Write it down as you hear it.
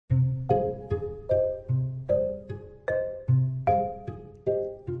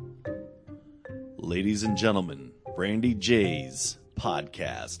ladies and gentlemen, Brandy J's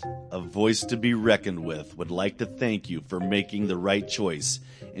podcast, A Voice to Be Reckoned With, would like to thank you for making the right choice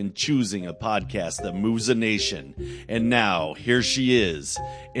in choosing a podcast that moves a nation. And now, here she is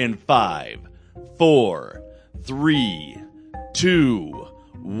in 5, 4, 3, 2,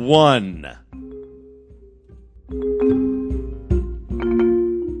 1.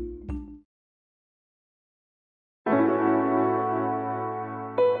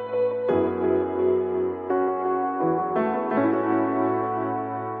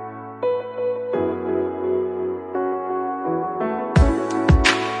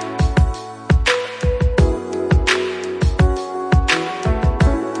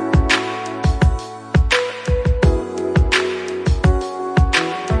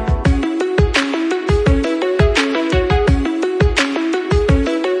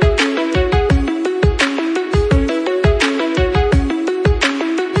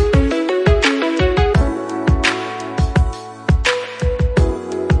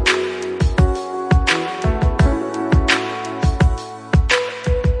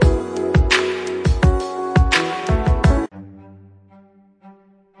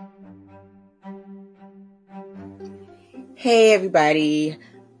 Hey everybody,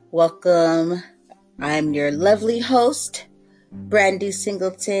 welcome. I'm your lovely host, Brandy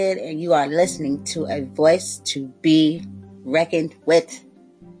Singleton, and you are listening to A Voice to Be Reckoned With.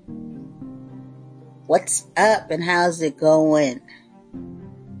 What's up and how's it going?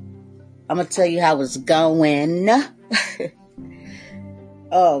 I'm going to tell you how it's going.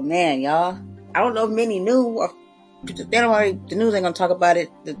 Oh man, y'all. I don't know if many knew, or the news ain't gonna talk about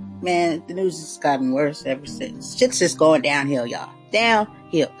it. The news has gotten worse ever since. Shit's just going downhill, y'all.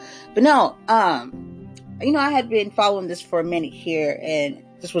 Downhill. But no, I had been following this for a minute here and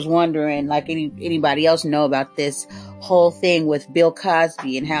just was wondering, like anybody else know about this whole thing with Bill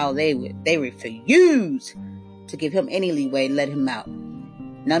Cosby and how they refuse to give him any leeway and let him out.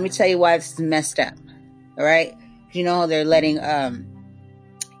 Now let me tell you why this is messed up. All right? They're letting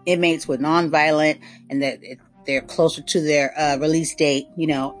inmates with nonviolent and that they're closer to their release date,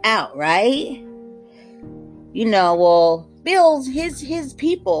 out, right? Well, Bill's his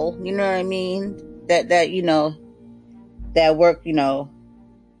people, you know what I mean? That work,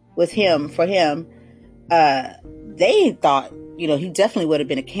 with him, for him, they thought, he definitely would have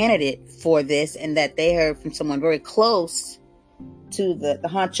been a candidate for this, and that they heard from someone very close to the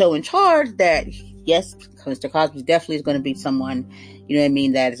honcho in charge that, yes, Mr. Cosby definitely is going to be someone,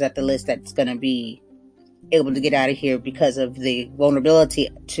 that is at the list that's going to be able to get out of here because of the vulnerability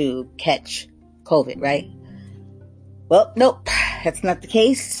to catch COVID, right? Well, nope, that's not the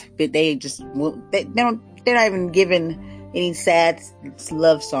case. But they're not even given any sad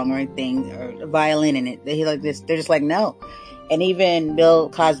love song or anything or violin in it. They're just like, no. And even Bill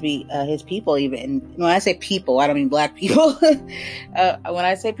Cosby, his people, even when I say people, I don't mean black people. When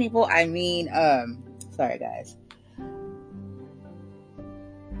I say people, I mean, sorry guys.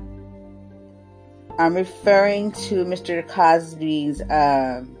 I'm referring to Mr. Cosby's,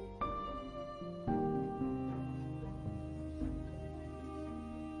 I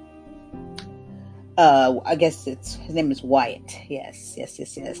guess his name is Wyatt. Yes.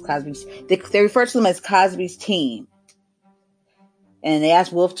 Cosby's, they refer to him as Cosby's team. And they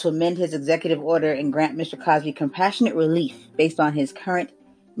asked Wolf to amend his executive order and grant Mr. Cosby compassionate relief based on his current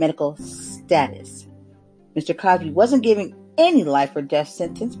medical status. Mr. Cosby wasn't given any life or death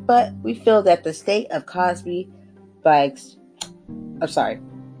sentence, but we feel that the state of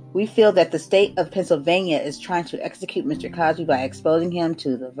Pennsylvania is trying to execute Mr. Cosby by exposing him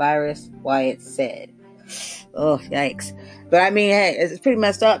to the virus, Wyatt said. Oh, yikes. But I mean, hey, it's pretty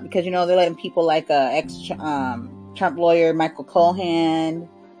messed up because, they're letting people like Trump lawyer Michael Cohen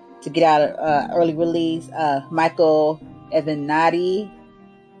to get out of early release, Michael Avenatti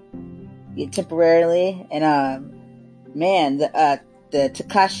temporarily, and the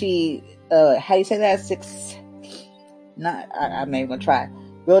Tekashi, how do you say that? I'm not even gonna try.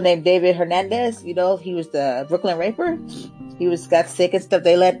 Real name David Hernandez. He was the Brooklyn raper. He got sick and stuff.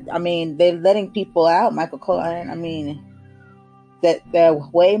 They're letting people out. Michael Cohen. That they're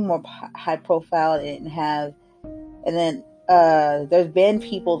way more high profile and then there's been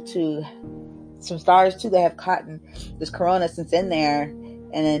some stars too that have caught this corona since in there.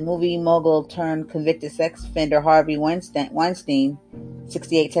 And then movie mogul turned convicted sex offender Harvey Weinstein,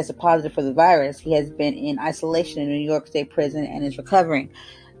 68, tested positive for the virus. He has been in isolation in New York State prison and is recovering.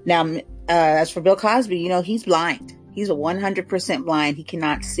 Now, as for Bill Cosby, he's blind. He's 100% blind. He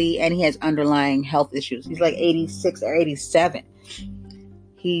cannot see, and he has underlying health issues. He's like 86 or 87.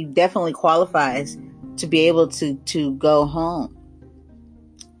 He definitely qualifies to be able to go home.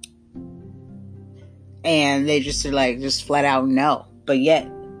 And they just are like, just flat out no. But yet,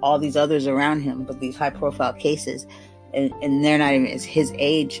 all these others around him, but these high profile cases, and they're not even his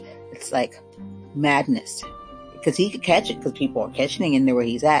age, it's like madness. Because he could catch it, because people are catching it in there where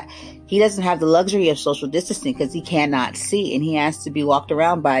he's at. He doesn't have the luxury of social distancing because he cannot see, and he has to be walked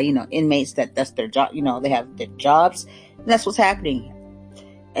around by, inmates that's their job. They have their jobs, and that's what's happening.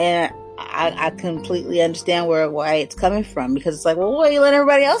 And I completely understand why it's coming from, because it's like, well, what are you letting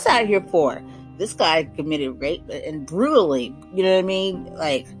everybody else out here for? This guy committed rape and brutally, you know what I mean?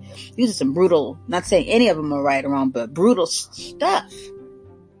 Like, these are some brutal, not saying any of them are right or wrong, but brutal stuff.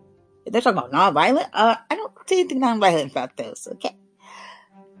 They're talking about nonviolent. I don't see anything nonviolent about those, okay?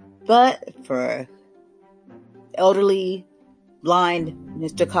 But for elderly, blind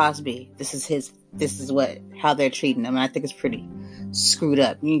Mr. Cosby, this is how they're treating him. And I think it's pretty screwed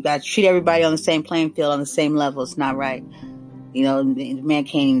up. You got to treat everybody on the same playing field, on the same level. It's not right. The man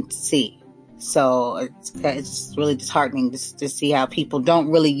can't even see. So it's really disheartening to see how people don't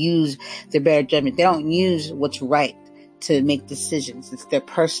really use their better judgment. They don't use what's right to make decisions. It's their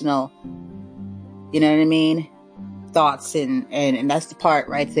personal, you know what I mean, thoughts, and that's the part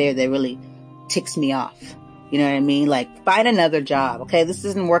right there that really ticks me off. You know what I mean? Like, find another job, okay? This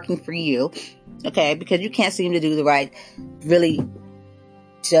isn't working for you, okay? Because you can't seem to do the right, really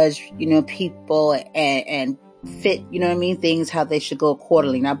judge, people and fit, you know what I mean, things how they should go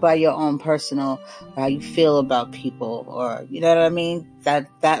accordingly, not by your own personal, how you feel about people, or, you know what I mean? That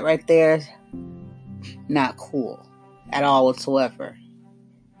right there, not cool at all whatsoever.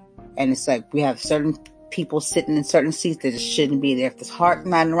 And it's like, we have certain people sitting in certain seats that just shouldn't be there. If this heart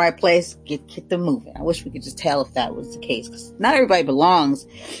not in the right place, get them moving. I wish we could just tell if that was the case, because not everybody belongs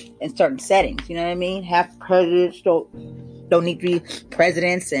in certain settings, you know what I mean? Half presidents don't need to be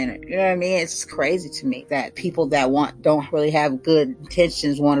presidents, and you know what I mean? It's crazy to me that people that don't really have good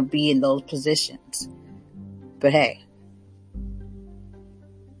intentions want to be in those positions. But hey,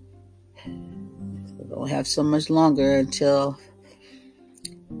 we don't have so much longer until,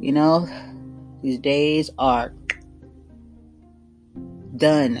 these days are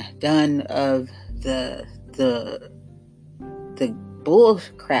done of the bull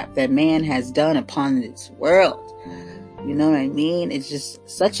crap that man has done upon this world. You know what I mean? It's just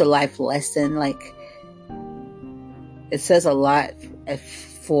such a life lesson. Like, it says a lot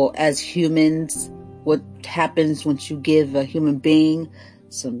for, as humans, what happens once you give a human being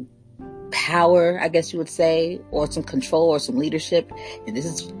some power, I guess you would say, or some control or some leadership. And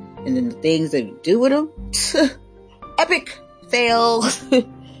then the things that you do with them, epic fail.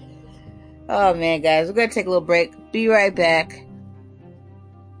 Oh man, guys, we're going to take a little break. Be right back.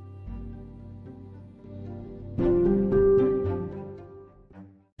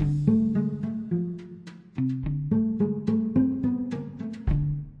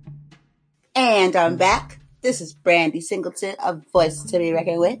 And I'm back. This is Brandy Singleton of Voice to Be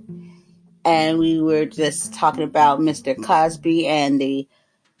Reckoned With. And we were just talking about Mr. Cosby and the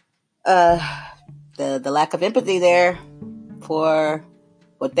lack of empathy there for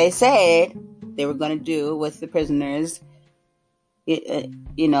what they said they were going to do with the prisoners,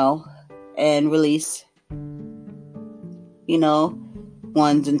 and release,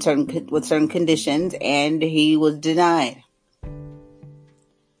 ones with certain conditions, and he was denied.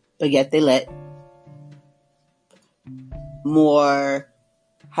 But yet they let more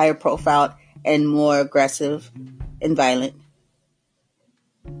higher profile and more aggressive and violent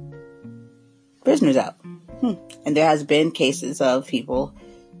prisoners out. And there has been cases of people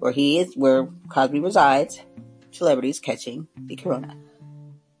where Cosby resides, celebrities catching the corona.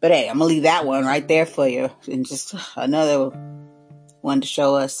 But hey, I'm gonna leave that one right there for you, and just another one to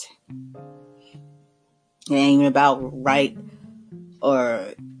show us it ain't even about right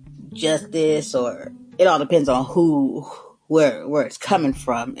or justice, or it all depends on where it's coming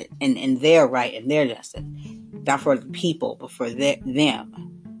from, and their right and their justice, not for the people but for them.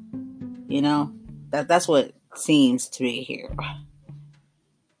 That's what seems to be here.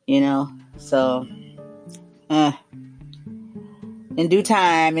 So in due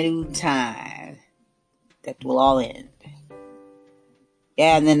time, that will all end.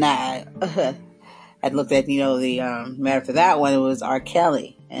 Yeah, and then I looked at, the matter for that one, it was R.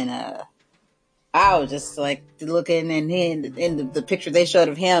 Kelly. And I was just like looking, and in the picture they showed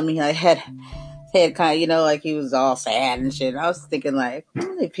of him, he had kind of, like he was all sad and shit. And I was thinking, like, why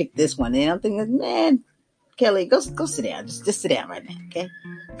did they pick this one? And I'm thinking, man, Kelly, go sit down. Just sit down right now, okay?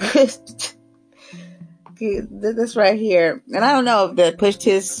 This right here. And I don't know if they pushed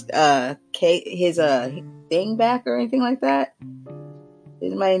his thing back or anything like that.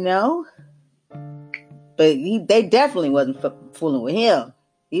 Anybody know? But they definitely wasn't fooling with him.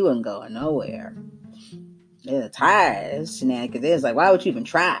 He wasn't going nowhere. They're tired of shenanigans. They was like, why would you even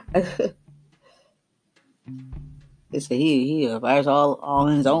try? They said he survives all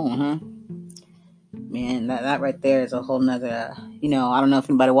on his own, huh? Man, that right there is a whole nother, I don't know if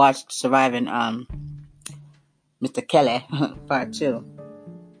anybody watched Surviving Mr. Kelly Part 2.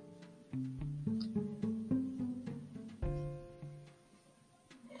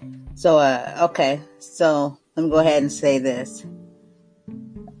 So, okay. So, let me go ahead and say this.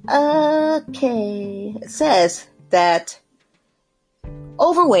 Okay. It says that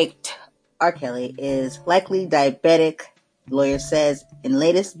overweight R. Kelly is likely diabetic, lawyer says, in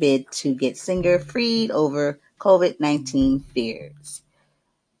latest bid to get singer freed over COVID-19 fears.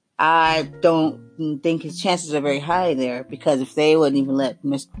 I don't think his chances are very high there, because if they wouldn't even let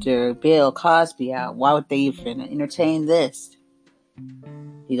Mr. Bill Cosby out, why would they even entertain this?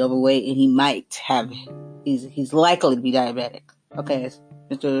 He's overweight and he might have, he's likely to be diabetic. Okay,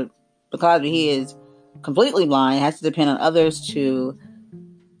 Mr. Bill Cosby, he is completely blind, has to depend on others to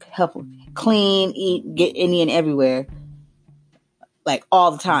help him clean, eat, get any and everywhere, like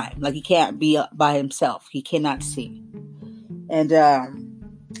all the time. Like he can't be by himself. He cannot see. And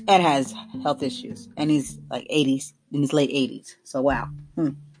has health issues. And he's like 80s, in his late 80s. So wow.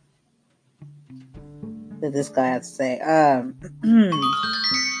 What did this guy have to say?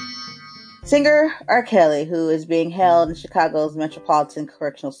 Singer R. Kelly, who is being held in Chicago's Metropolitan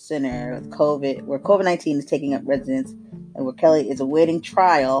Correctional Center where COVID-19 is taking up residence, and where Kelly is awaiting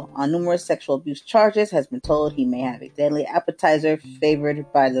trial on numerous sexual abuse charges, has been told he may have a deadly appetizer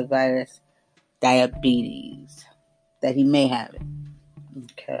favored by the virus, diabetes. That he may have it.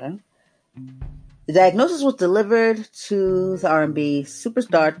 Okay. The diagnosis was delivered to the R&B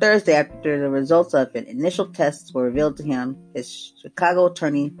superstar Thursday after the results of an initial tests were revealed to him, his Chicago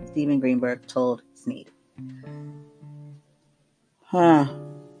attorney Stephen Greenberg told Sneed.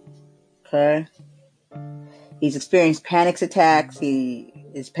 Okay. He's experienced panic attacks. He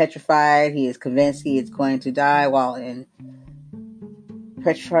is petrified. He is convinced he is going to die while in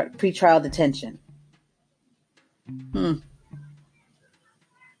pretrial detention.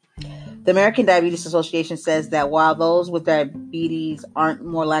 The American Diabetes Association says that while those with diabetes aren't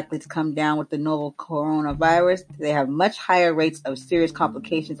more likely to come down with the novel coronavirus, they have much higher rates of serious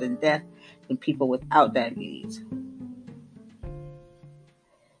complications and death than people without diabetes.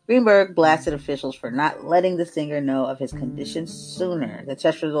 Greenberg blasted officials for not letting the singer know of his condition sooner. The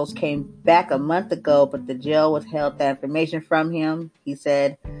test results came back a month ago, but the jail withheld that information from him. He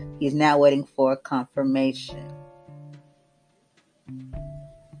said he's now waiting for confirmation.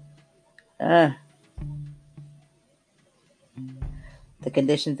 The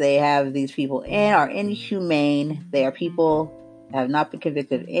conditions they have these people in are inhumane. They are people that have not been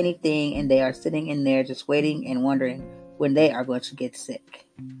convicted of anything, and they are sitting in there just waiting and wondering when they are going to get sick.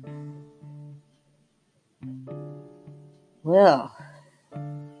 Well,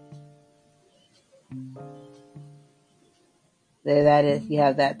 there that is. You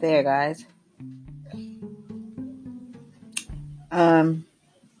have that there, guys.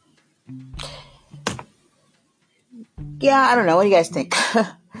 Yeah, I don't know. What do you guys think?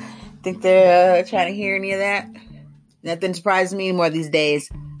 Think they're trying to hear any of that? Nothing surprises me more these days.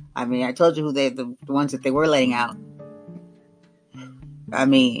 I mean, I told you who the ones that they were letting out. I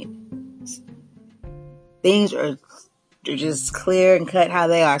mean, things are just clear and cut how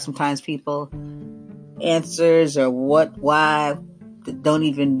they are. Sometimes people answers or why don't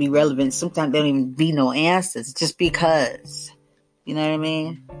even be relevant. Sometimes they don't even be no answers, just because. You know what I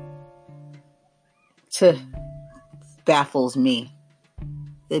mean? Baffles me.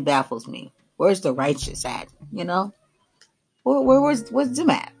 It baffles me. Where's the righteous at? You know? Where's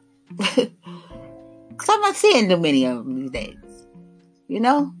them at? Because I'm not seeing too many of them these days. You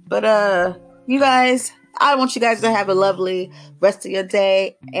know? But, you guys, I want you guys to have a lovely rest of your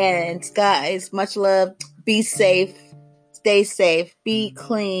day. And guys, much love. Be safe. Stay safe. Be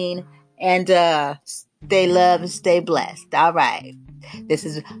clean. And, stay loved and stay blessed. All right. This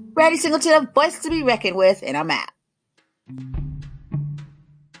is Brandy Singleton, a voice to be reckoned with, and I'm out.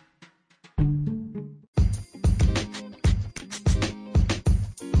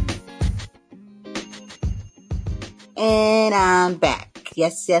 And I'm back.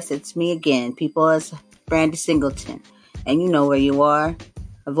 Yes, it's me again. People, it's Brandy Singleton. And you know where you are.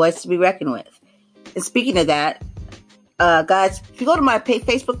 A voice to be reckoned with. And speaking of that, guys, if you go to my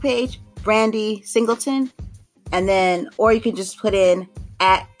Facebook page, Brandy Singleton, and then, or you can just put in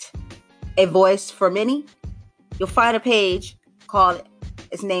at A Voice for Many, you'll find a page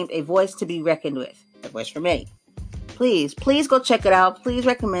it's named A Voice to be Reckoned with. A Voice for Many. Please go check it out. Please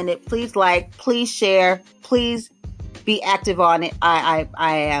recommend it. Please like, please share, please be active on it. I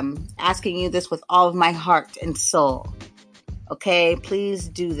am asking you this with all of my heart and soul. Okay, please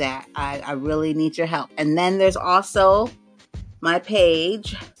do that. I really need your help. And then there's also my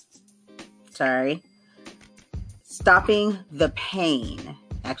page. Stopping the Pain.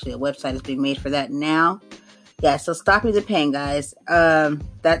 Actually, a website is being made for that now. Yeah, so Stopping the Pain, guys.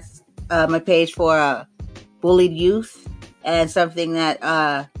 That's my page for bullied youth, and something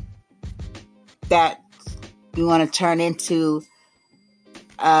that we want to turn into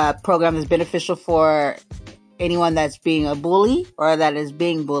a program that's beneficial for anyone that's being a bully or that is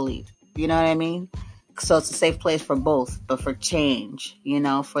being bullied. You know what I mean? So it's a safe place for both, but for change,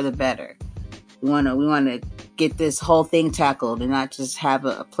 for the better. We want to get this whole thing tackled and not just have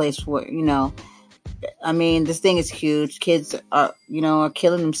a place where, this thing is huge. Kids are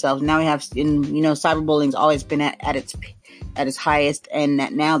killing themselves. Now we have, cyberbullying's always been at its highest. And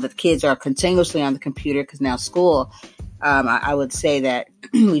that now that kids are continuously on the computer, because now school, I would say that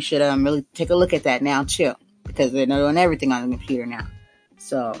we should really take a look at that now too, because they're doing everything on the computer now.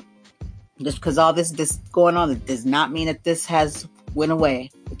 So just because all this going on, it does not mean that this has went away.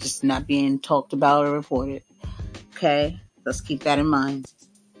 It's just not being talked about or reported. Okay, let's keep that in mind.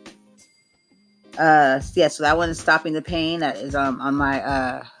 So that one is Stopping the Pain. That is on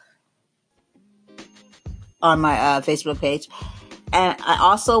my Facebook page. And I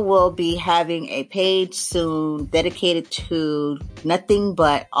also will be having a page soon dedicated to nothing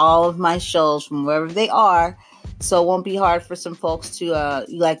but all of my shows from wherever they are. So it won't be hard for some folks to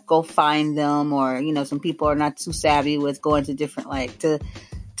go find them, or some people are not too savvy with going to different to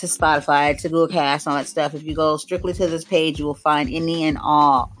Spotify, to Google Cast, and all that stuff. If you go strictly to this page, you will find any and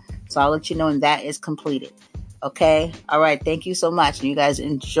all. So I'll let you know when that is completed. Okay? All right. Thank you so much. And you guys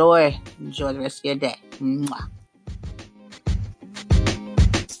enjoy the rest of your day. Mwah.